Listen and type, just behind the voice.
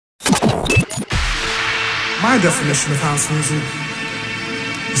My definition of house music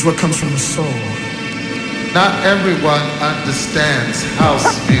is what comes from the soul. Not everyone understands house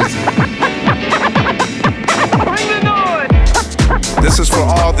music. Bring the noise! This is for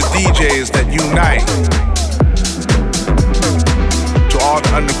all the DJs that unite. To all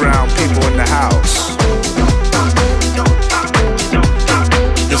the underground people in the house.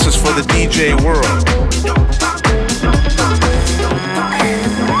 This is for the DJ world.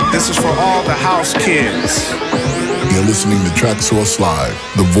 This is for all the house kids. You're listening to Traxsource Live,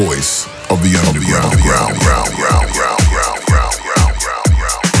 the voice of the underground.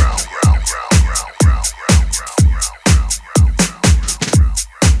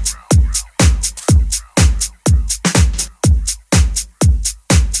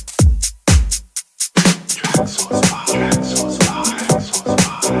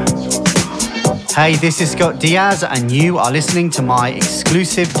 Hey, this is Scott Diaz, and you are listening to my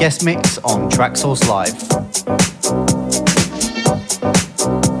exclusive guest mix on Traxsource Live.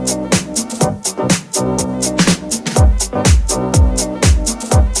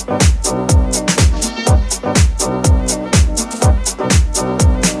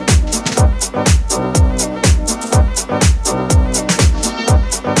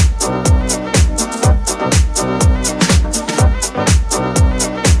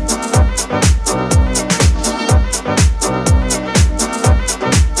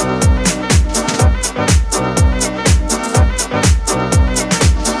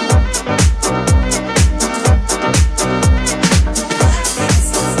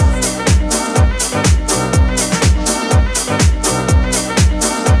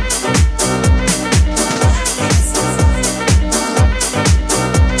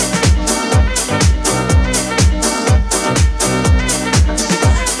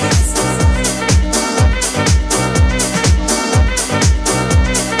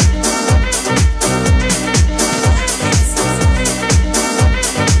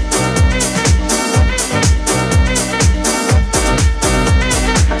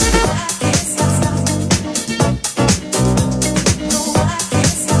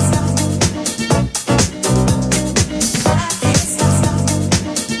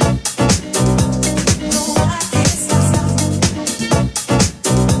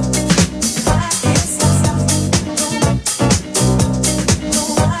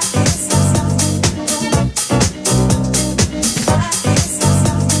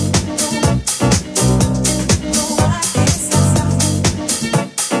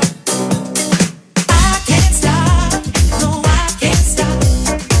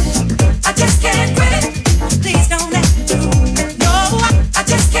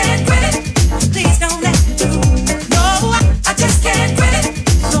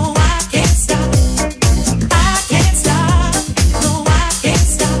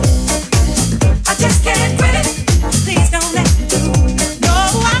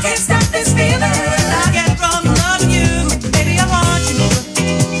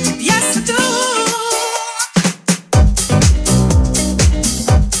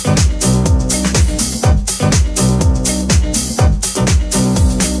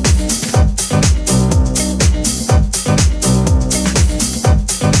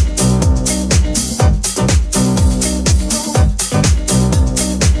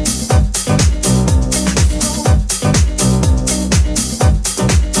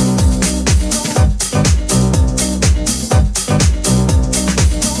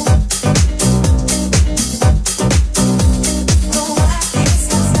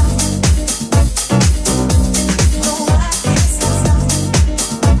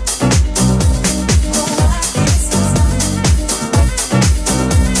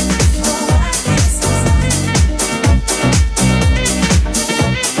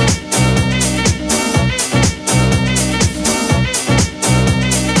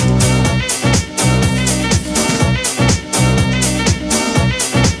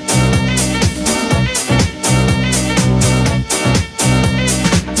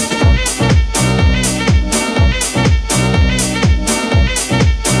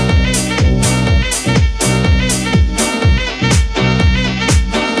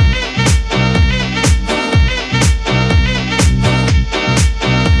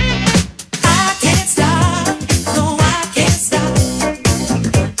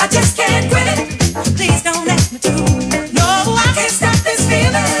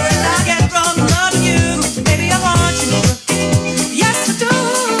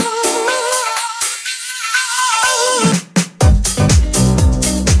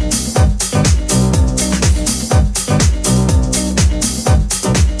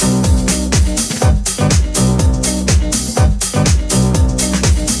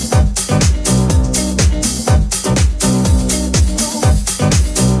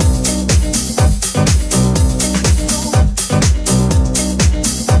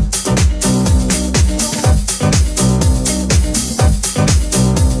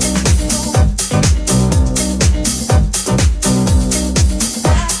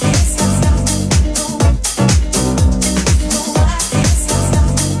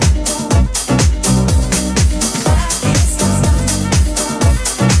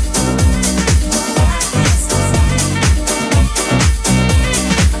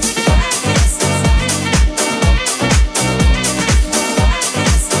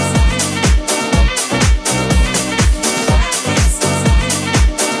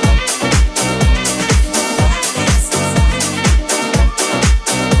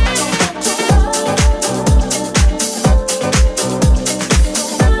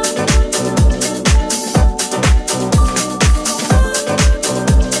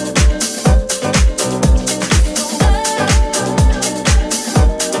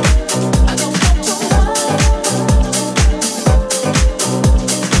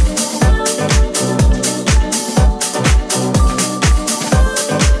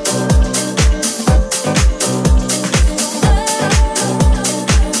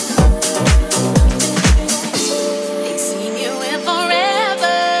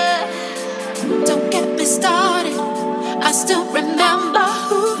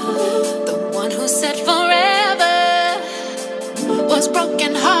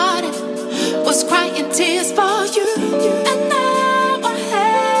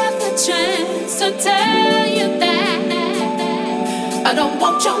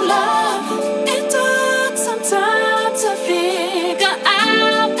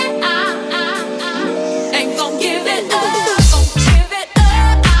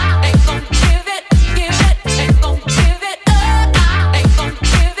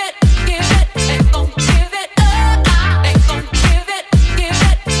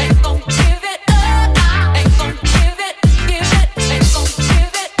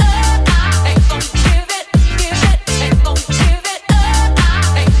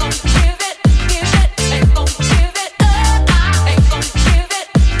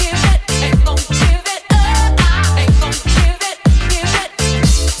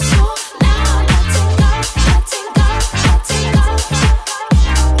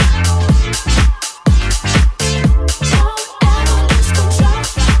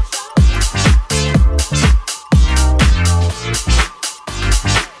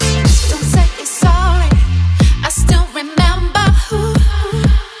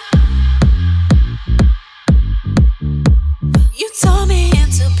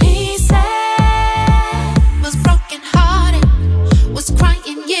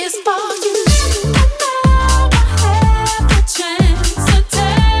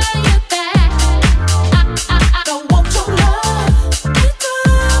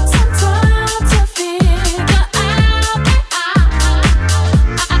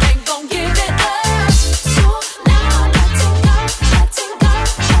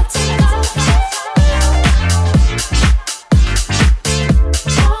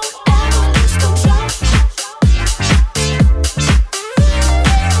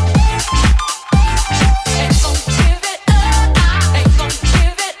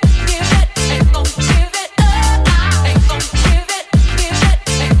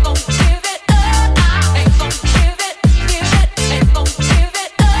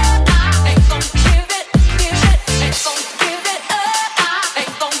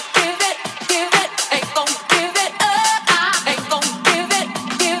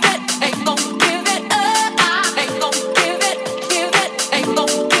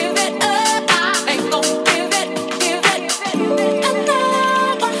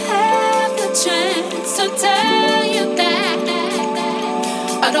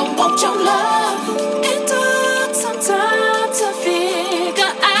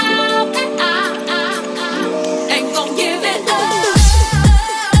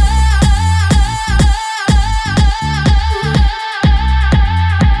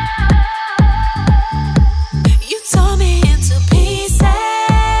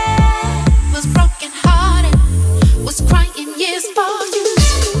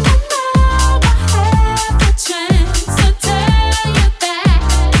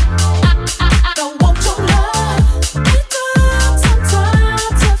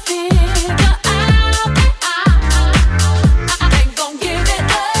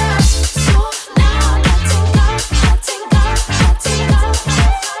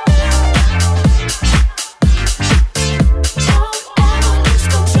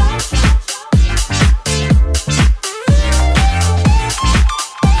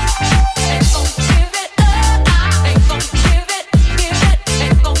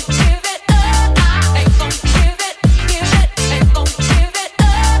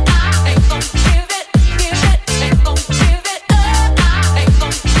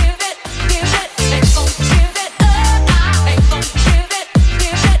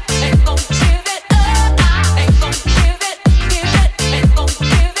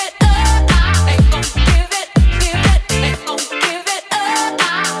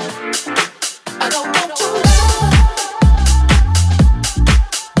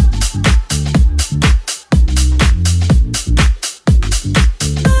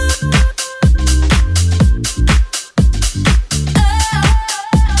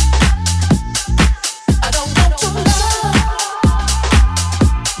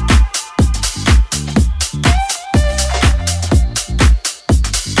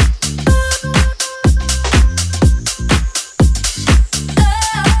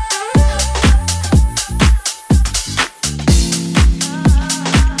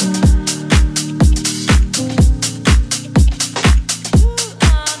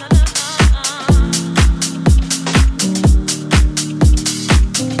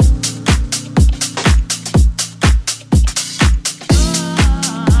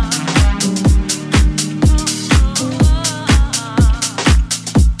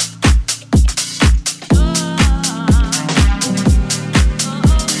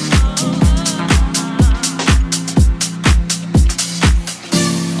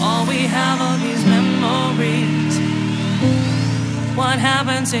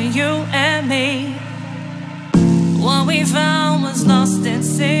 happened to you and me. What we found was was lost, it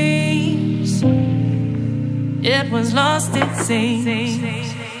seems. It was lost, it seems.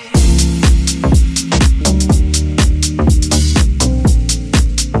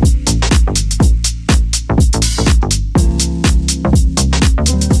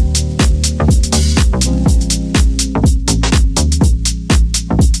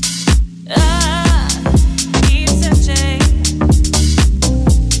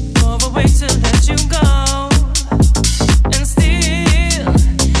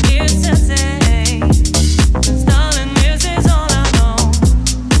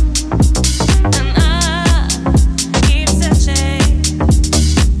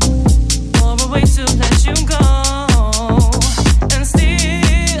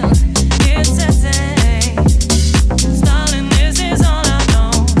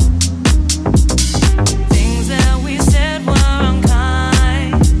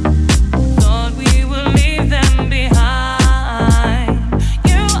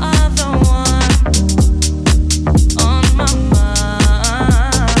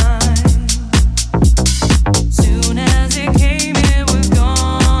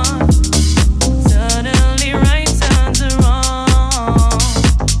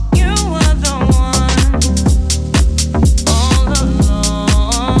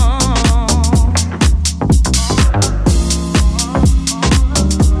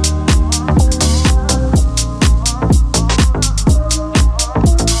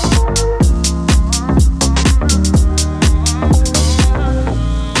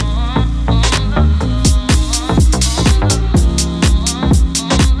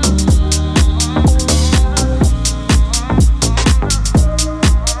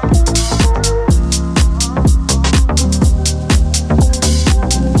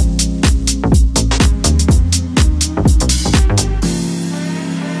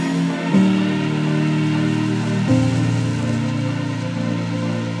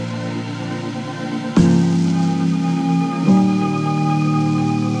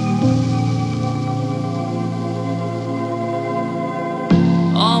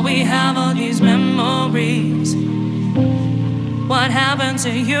 To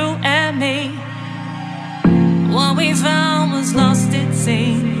you and me, what we found was lost, it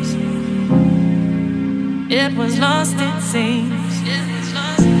seems. It was lost, it seems. It was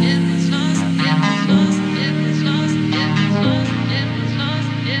lost, it was lost, it was lost, it was lost, it was lost, it was lost,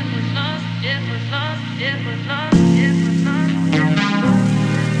 it was lost, it was lost, it was lost.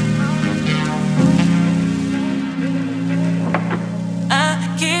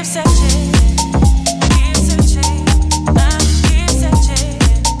 I keep searching.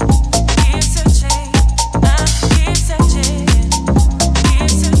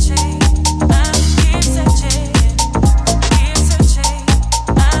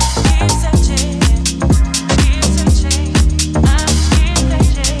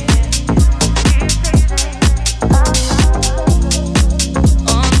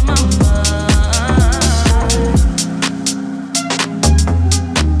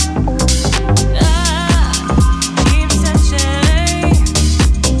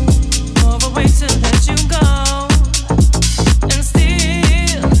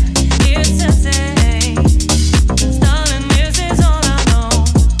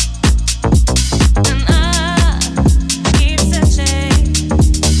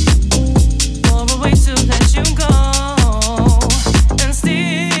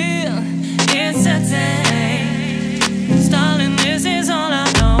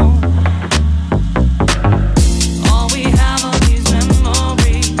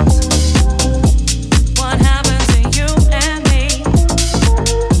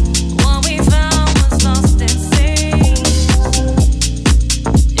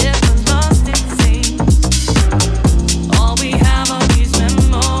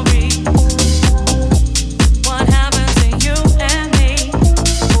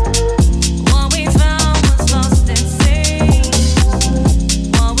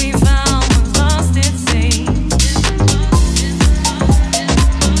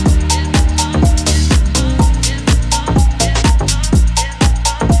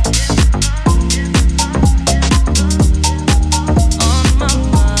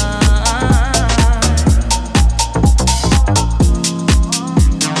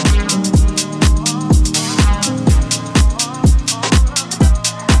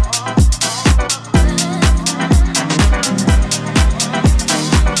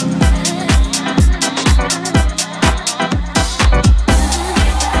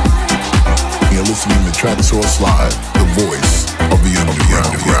 Traxsource Live, the voice of the underground.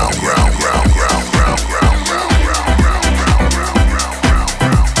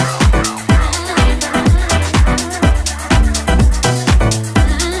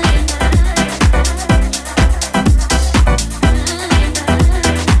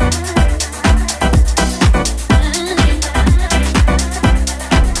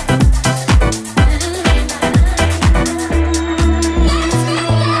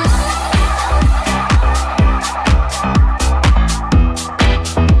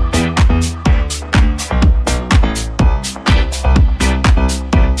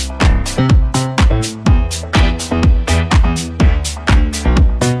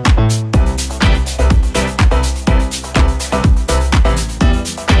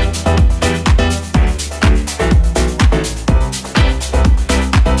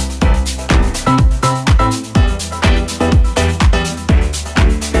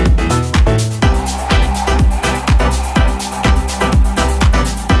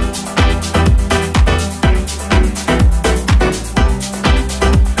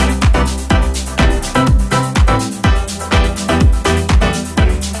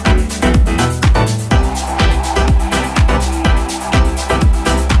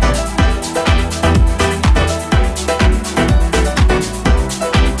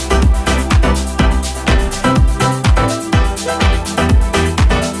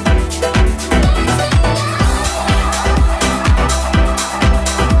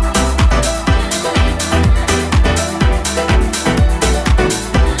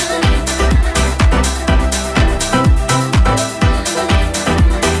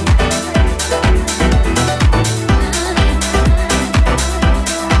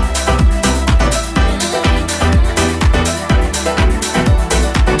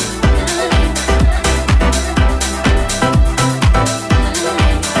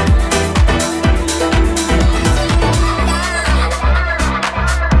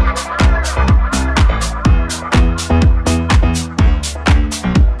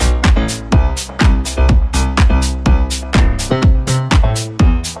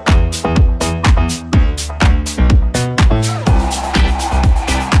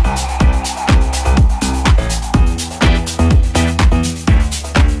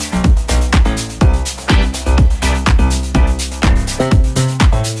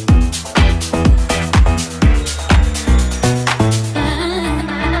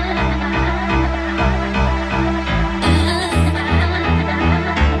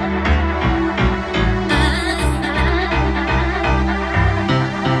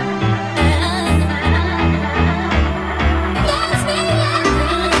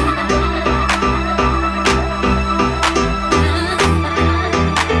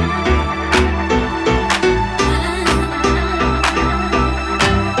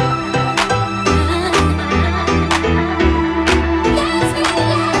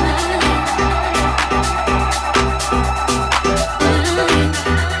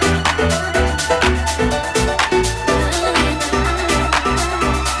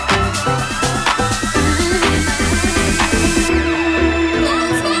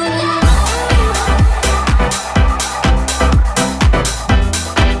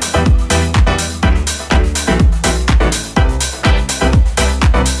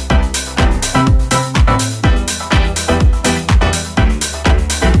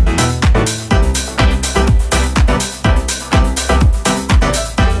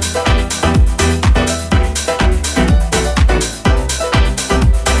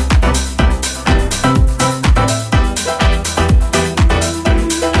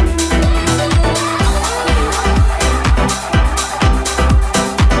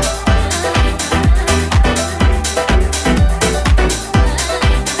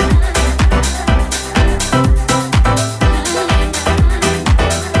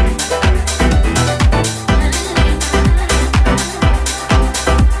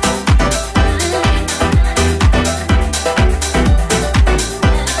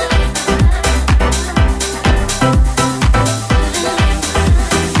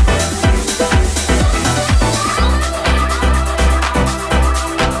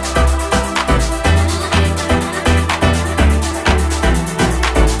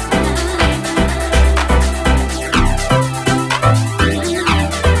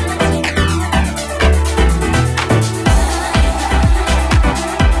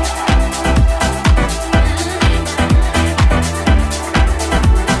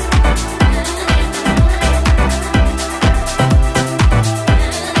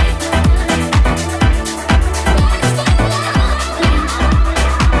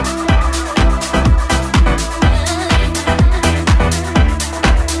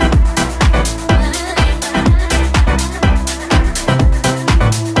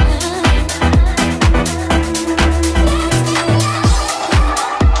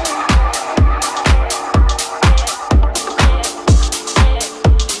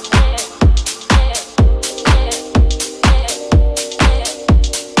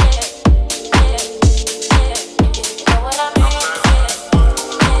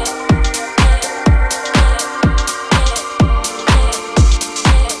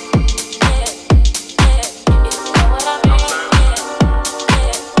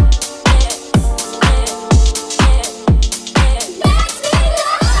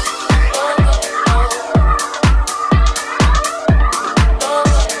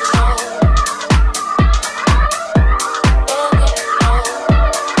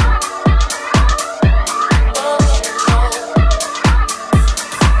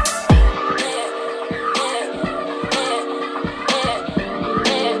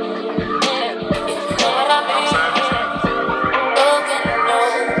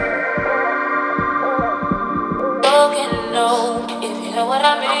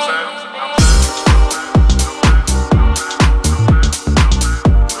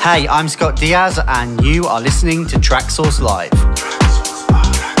 Hey, I'm Scott Diaz, and you are listening to Traxsource Live.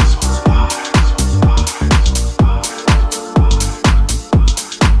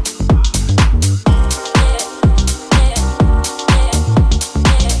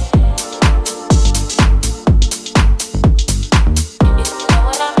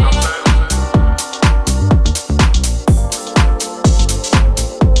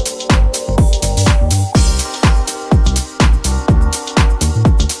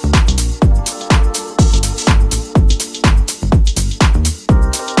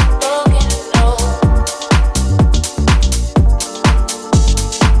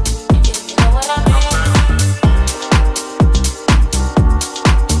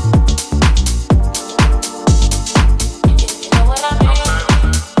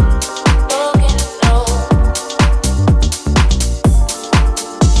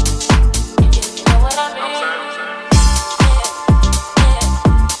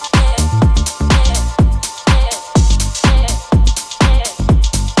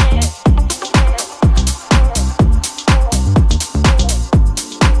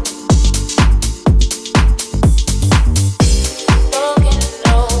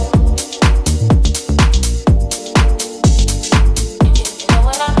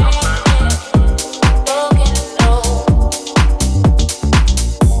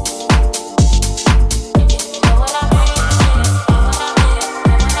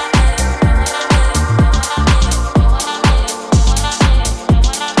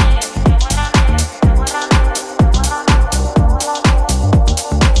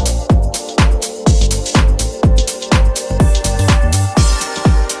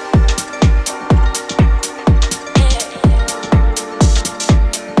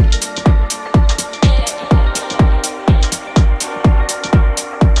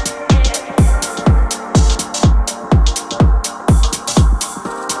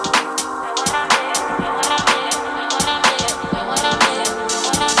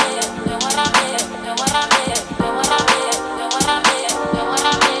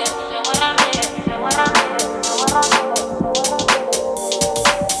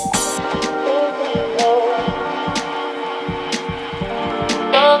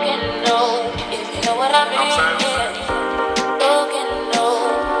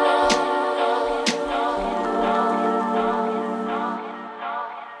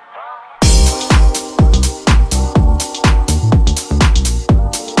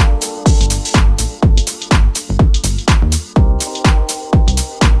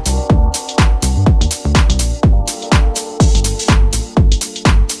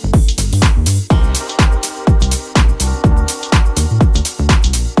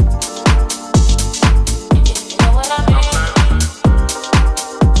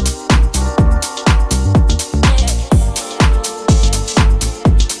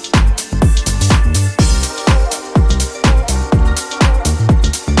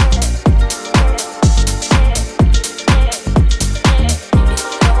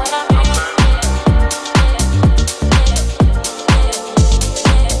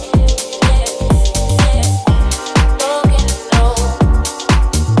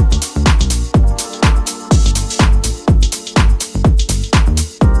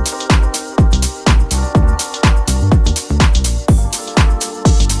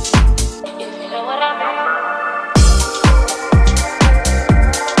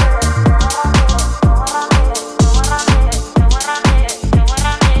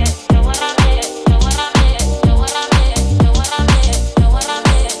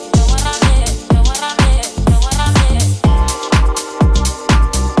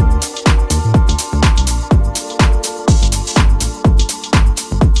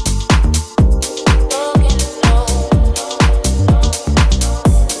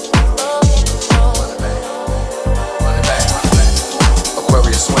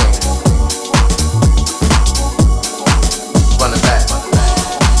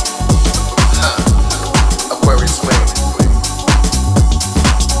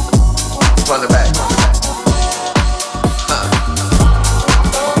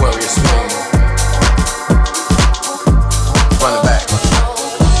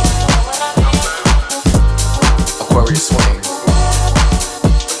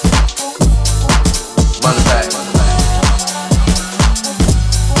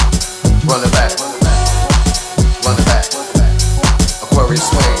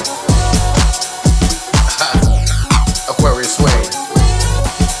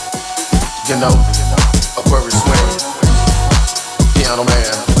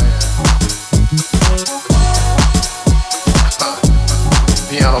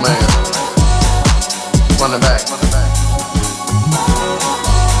 Piano man, running back.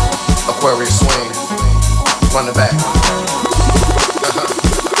 Aquarius swing, run it back.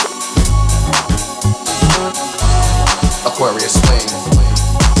 Aquarius swing,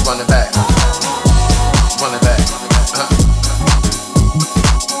 run it back, run it back.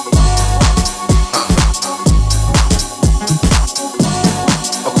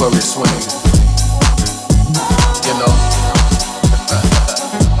 Aquarius swing, you know.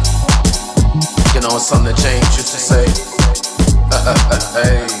 You know, it's something that James used to say.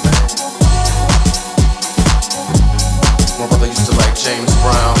 Hey. My brother used to like James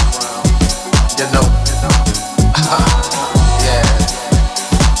Brown. You know. Yeah.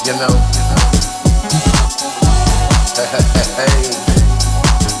 You know. Hey.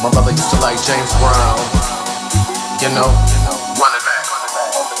 My brother used to like James Brown. You know. Run it back.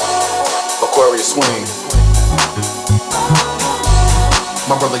 Aquarius swing.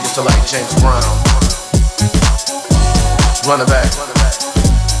 My brother used to like James Brown. Run it back.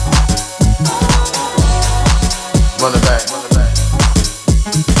 Run it back.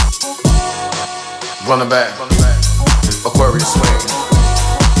 Run it back. Aquarius swing.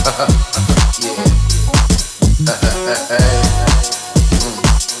 Yeah.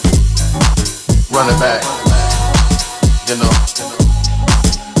 Run it back. You know,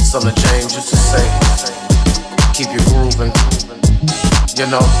 something James used to say. Keep you grooving. You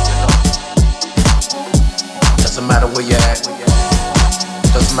know, doesn't matter where you're at,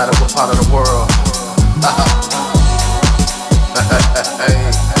 doesn't matter what part of the world. Hey,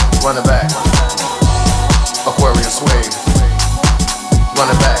 run it back. Aquarius swing. Run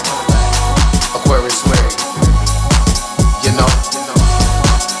it back. Aquarius swing. You know.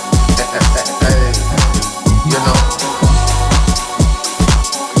 Hey, you know.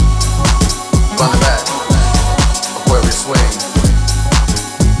 Run it back. Aquarius swing.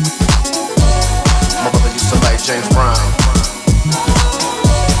 James Brown.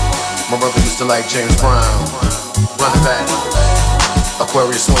 My brother used to like James Brown. Run it back.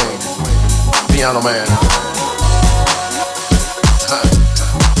 Aquarius swing. Piano man.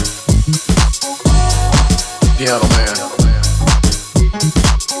 Piano man.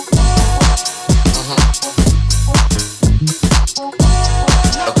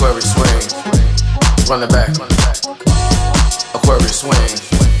 Aquarius swing. Run it back. Aquarius swing.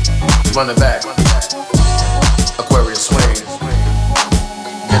 Run it back. Aquarius swing,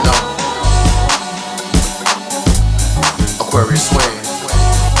 you know. Aquarius swing.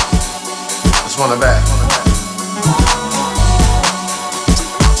 Let's run it back.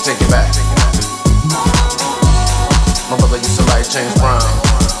 Take it back. My brother used to like James Brown.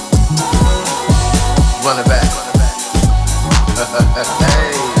 Run it back.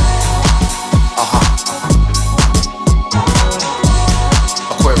 Hey.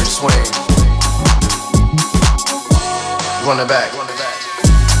 Aquarius swing. Run it back.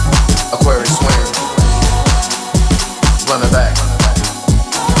 Aquarius swing. Run it back.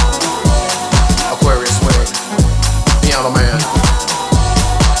 Aquarius swing. Piano man.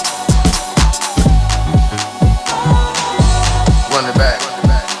 Run it back.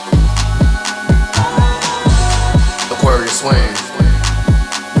 Aquarius swing.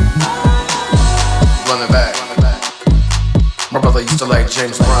 Run it back. My brother used to like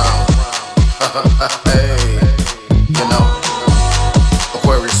James Brown. Hey. You know,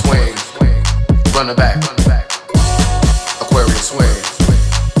 Aquarius swing, run it back, Aquarius swing,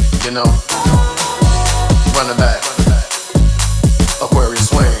 you know, run it back, Aquarius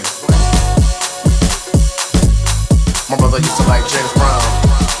swing. My brother used to like James Brown,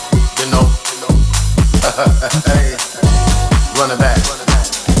 you know, hey, run it back,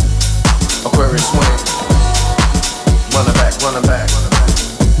 Aquarius swing, run it back, run it back,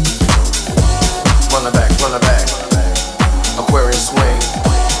 run it back, run it back. Aquarius swing.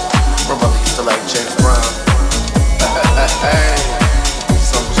 My brother used to like James Brown. Hey,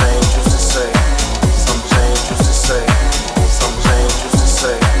 some James used to say, some James used to say, some James used to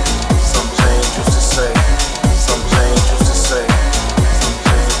say, some James used to say, some James used to say, some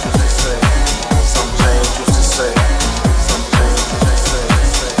James used to say, some James used to say, some James used to say.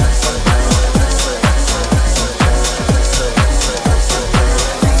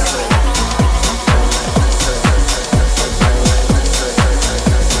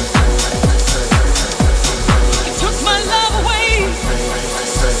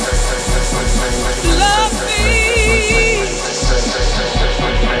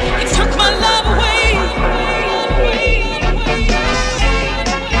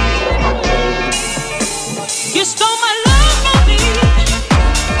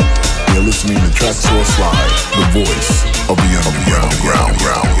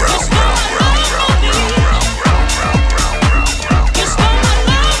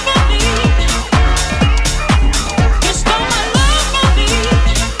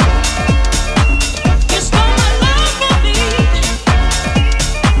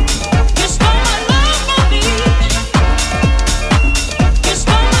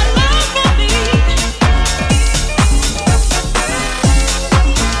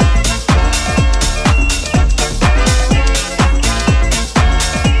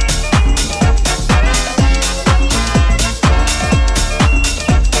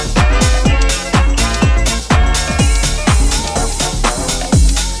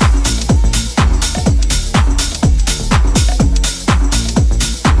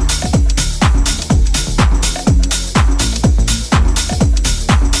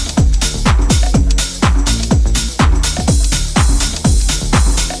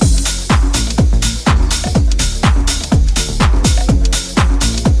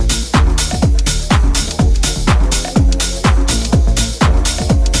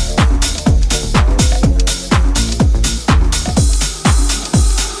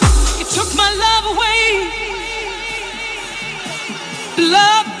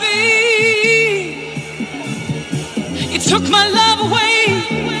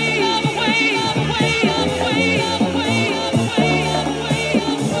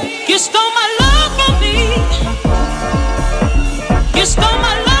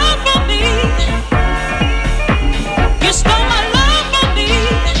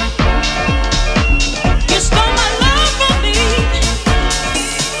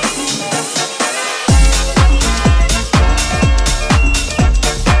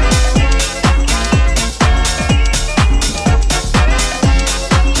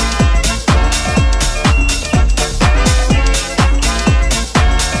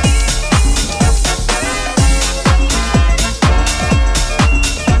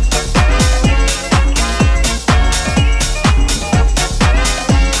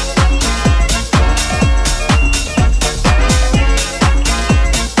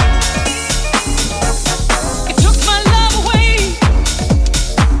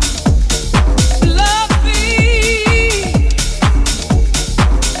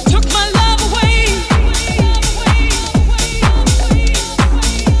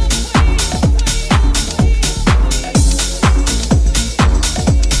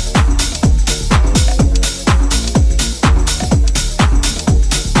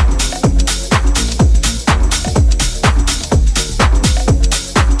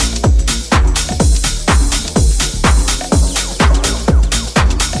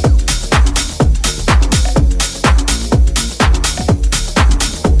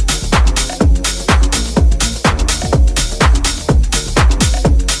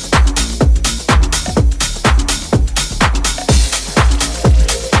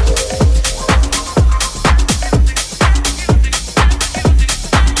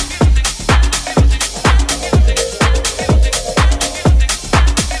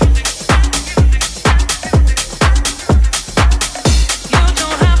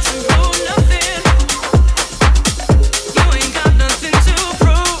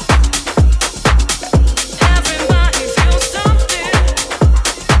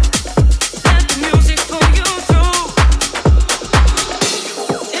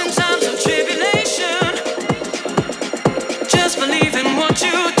 in what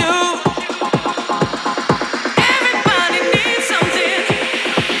you do. Everybody needs something.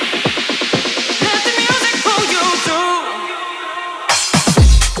 Let the music pull you through.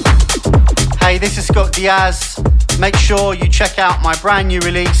 Hey, this is Scott Diaz. Make sure you check out my brand new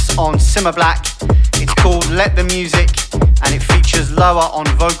release on Simmer Black. It's called Let the Music and it features Lower on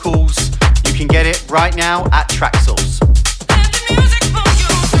vocals. You can get it right now at Traxsource.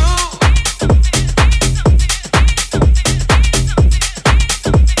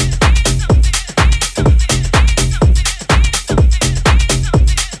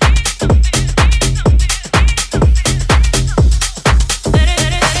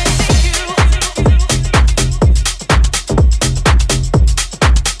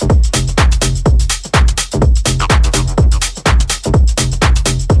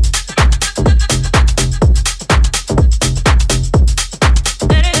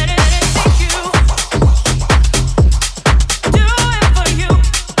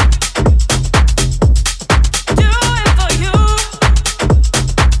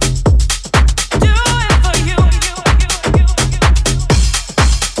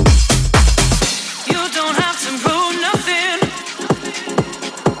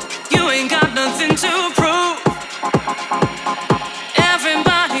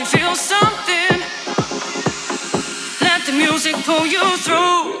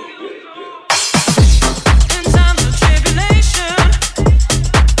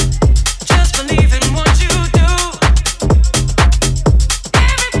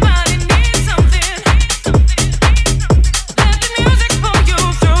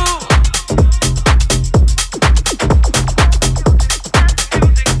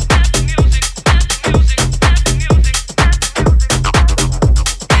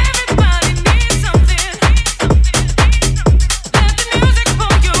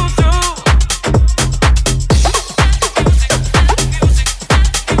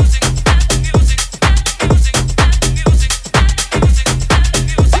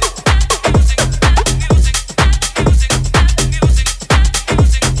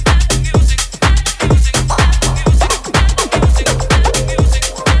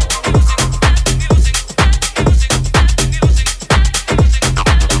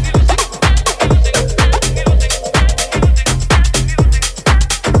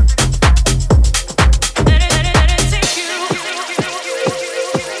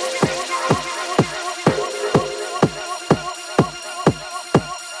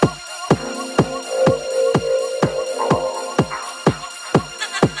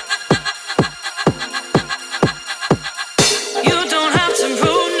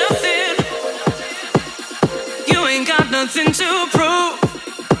 Nothing to prove.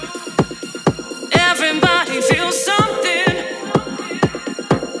 Everybody feels something.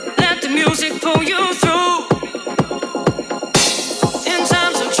 Let the music pull you through. In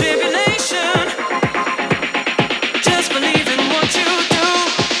times of tribulation, just believe in what you do.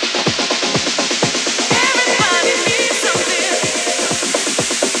 Everybody needs something.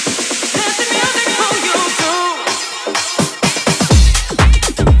 Let the music pull you through.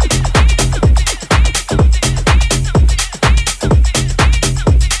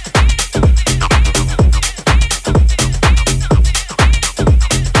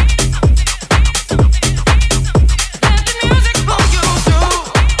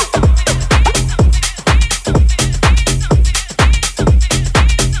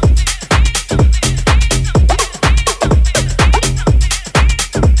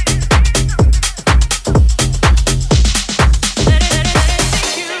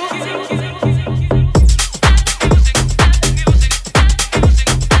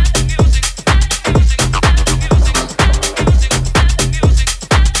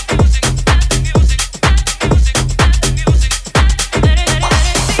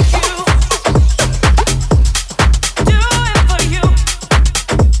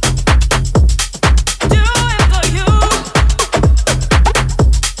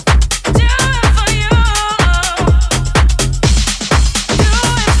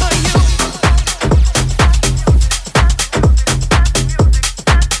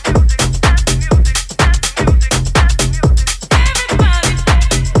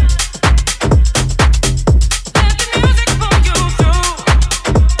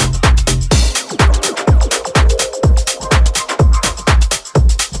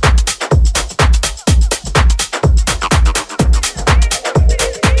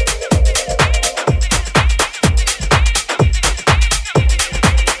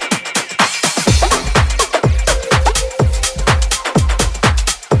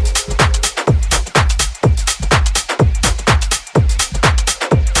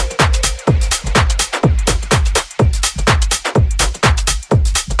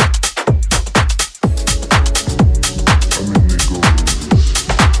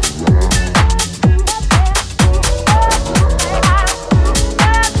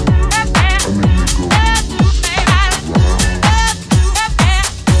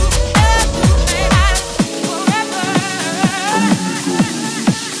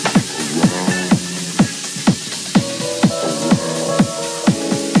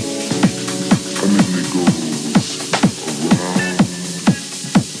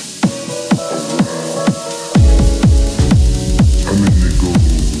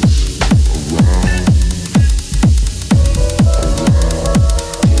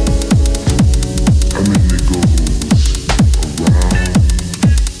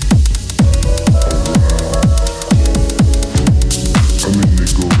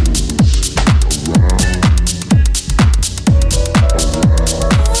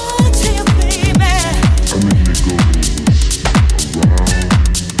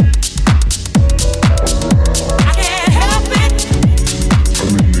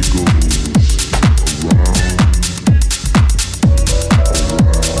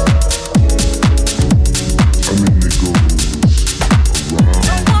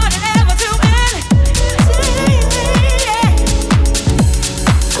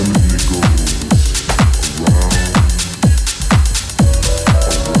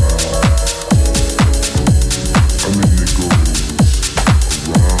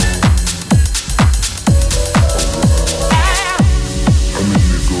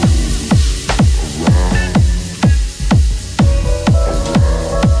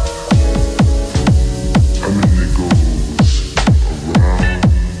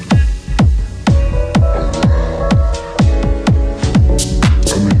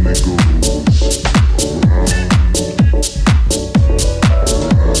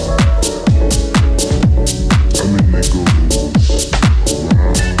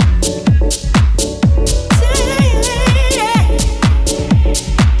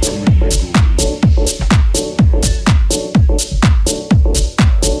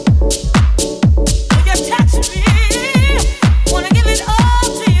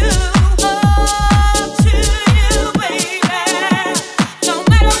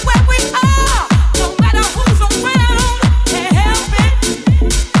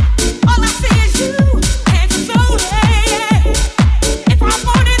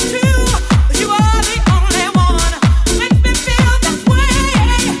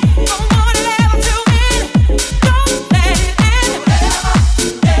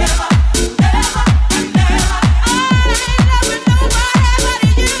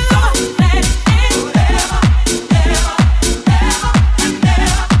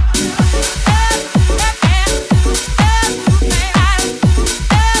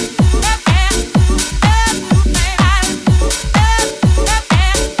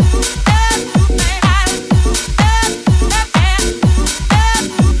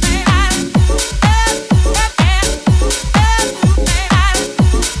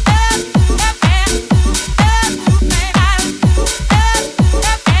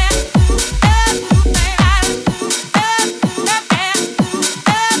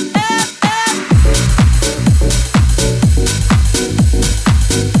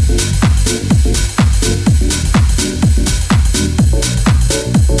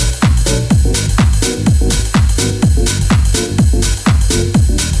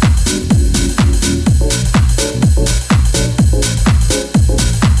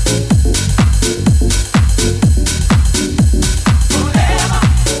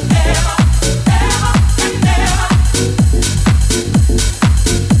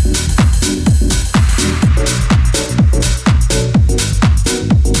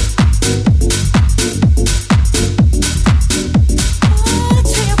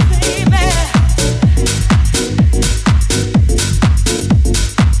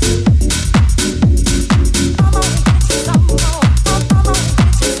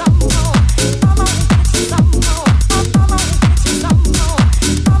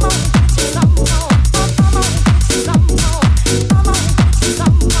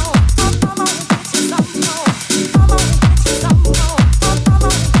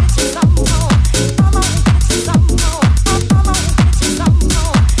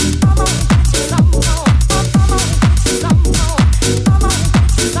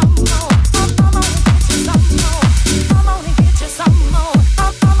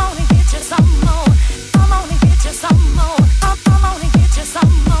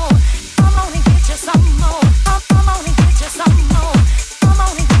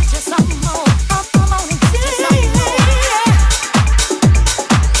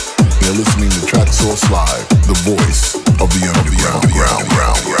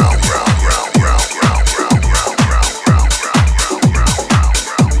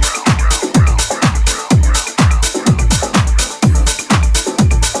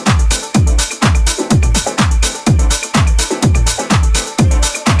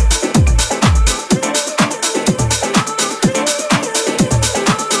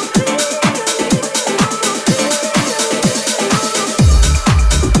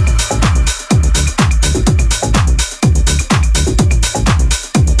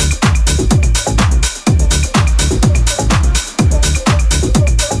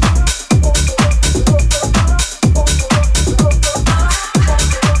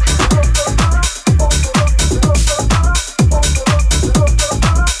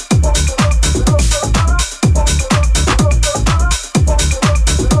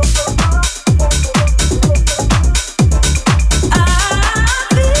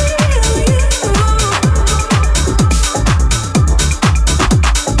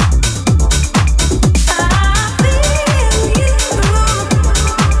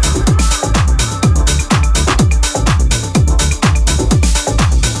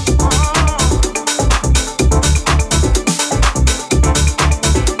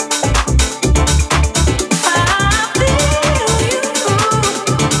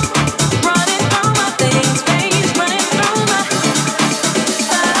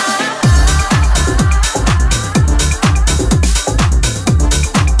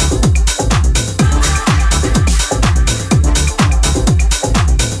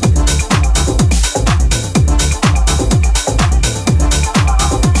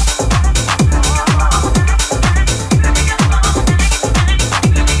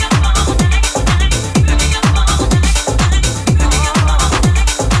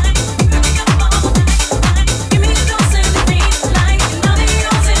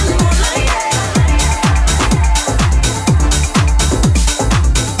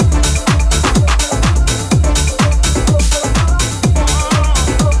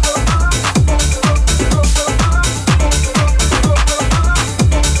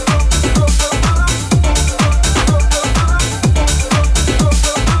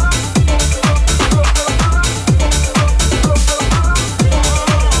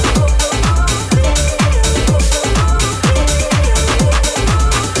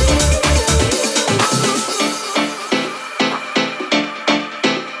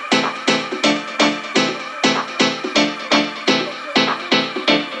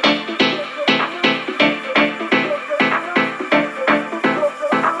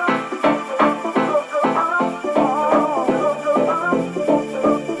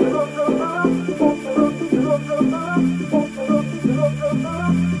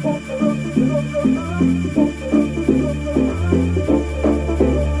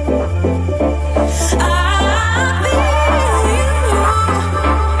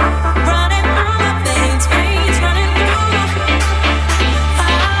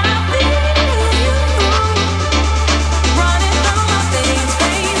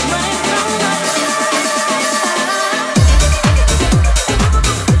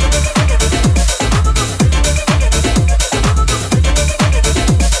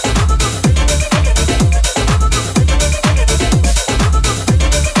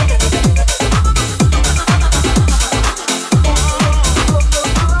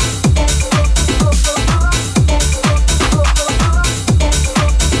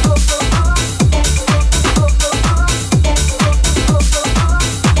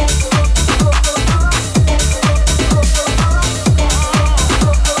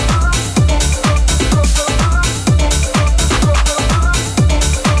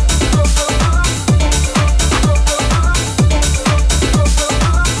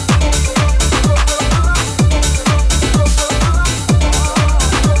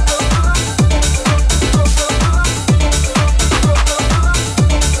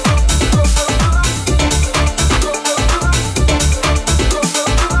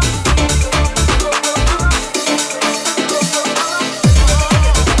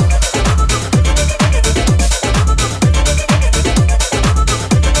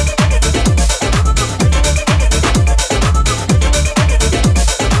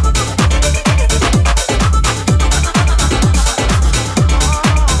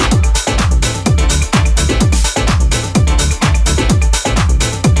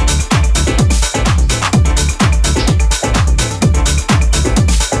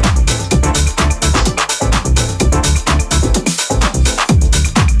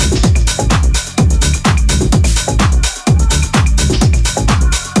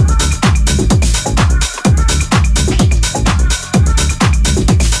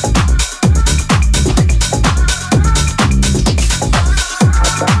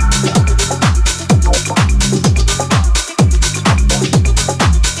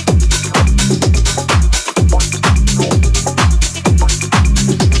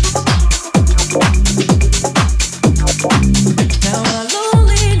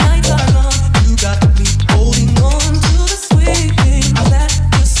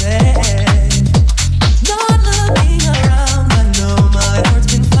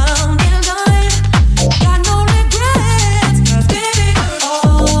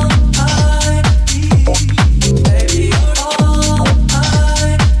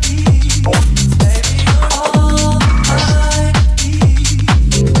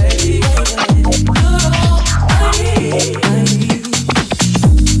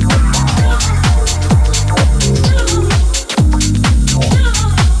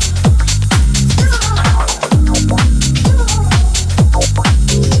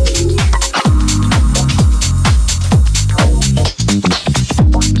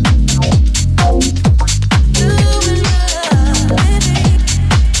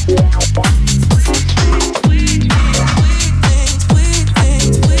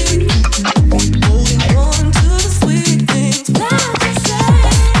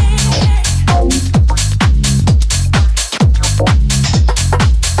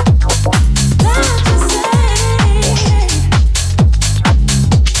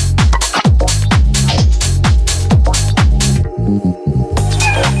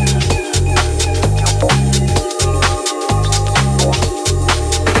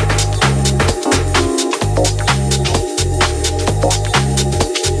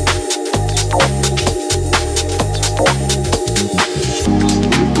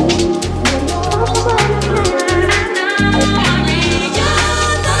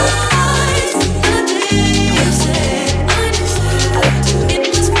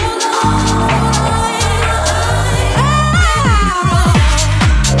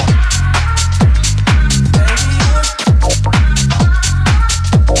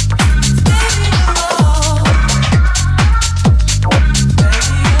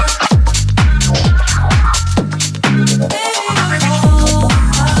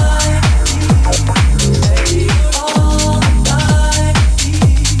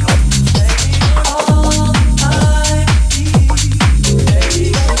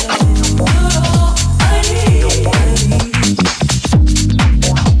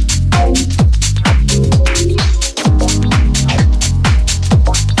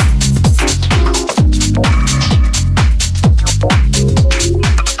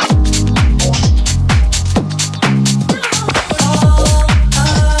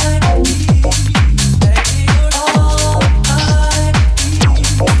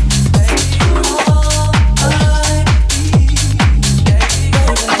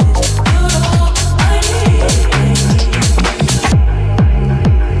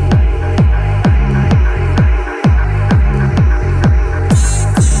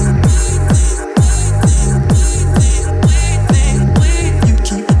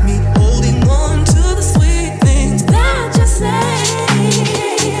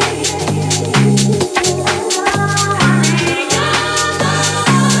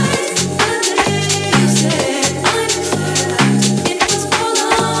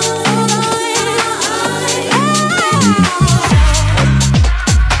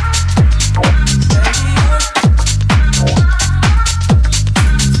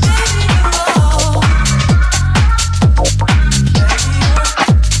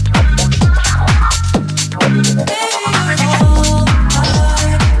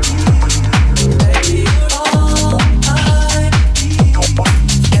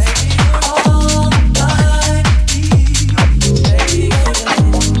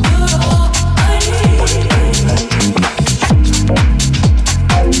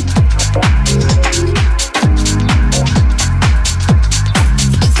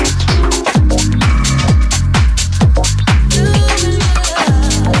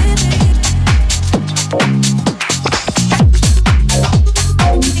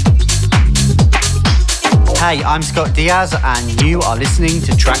 Hey, I'm Scott Diaz, and you are listening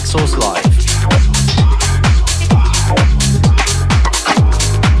to Traxsource Live.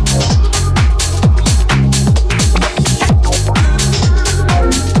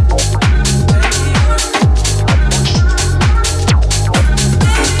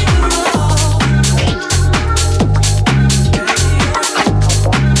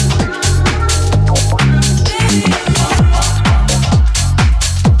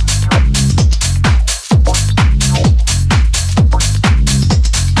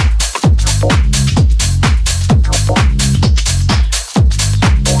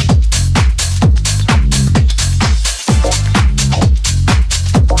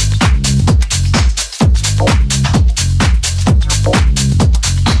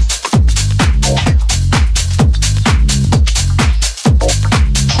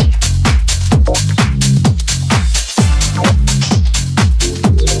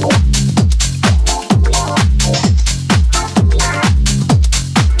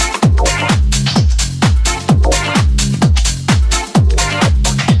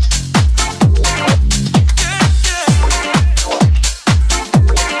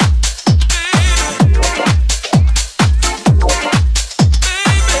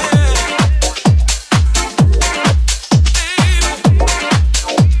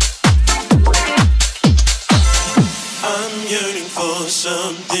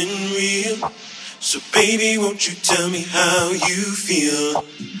 Won't you tell me how you feel?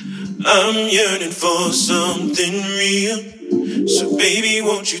 I'm yearning for something real. So baby,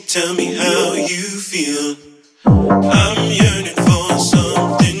 won't you tell me how you feel? I'm yearning for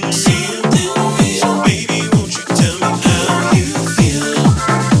something real. So baby, won't you tell me how you feel?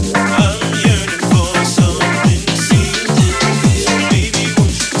 I'm yearning for something real. So baby,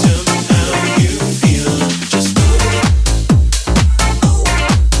 won't you tell me how you feel? Just move it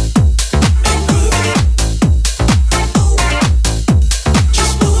and groove it.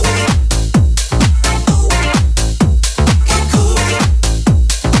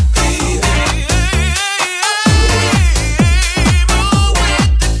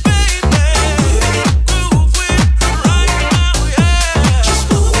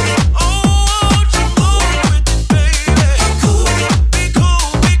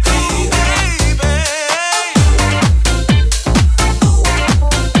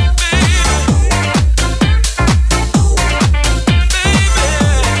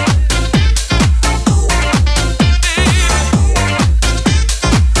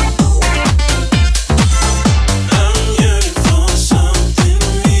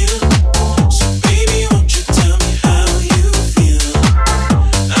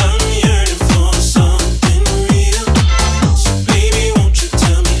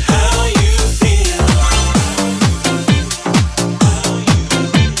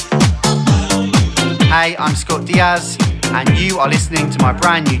 Hey, I'm Scott Diaz, and you are listening to my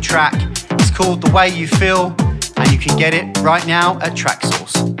brand new track. It's called The Way You Feel, and you can get it right now at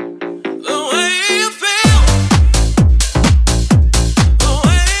Traxsource.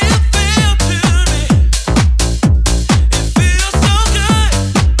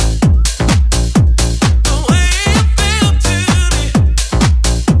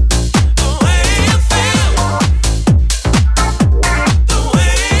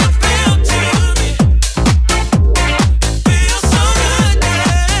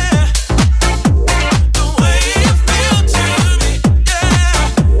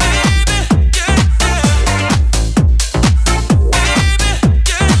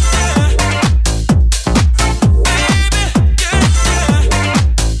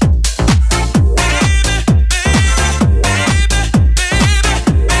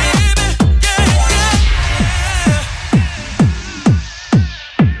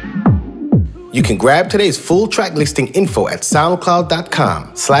 You can grab today's full track listing info at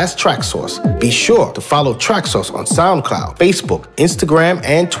soundcloud.com/Traxsource. Be sure to follow Traxsource on SoundCloud, Facebook, Instagram,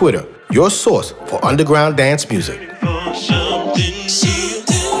 and Twitter. Your source for underground dance music.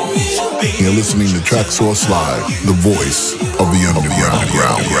 You're listening to Traxsource Live, the voice of the underground.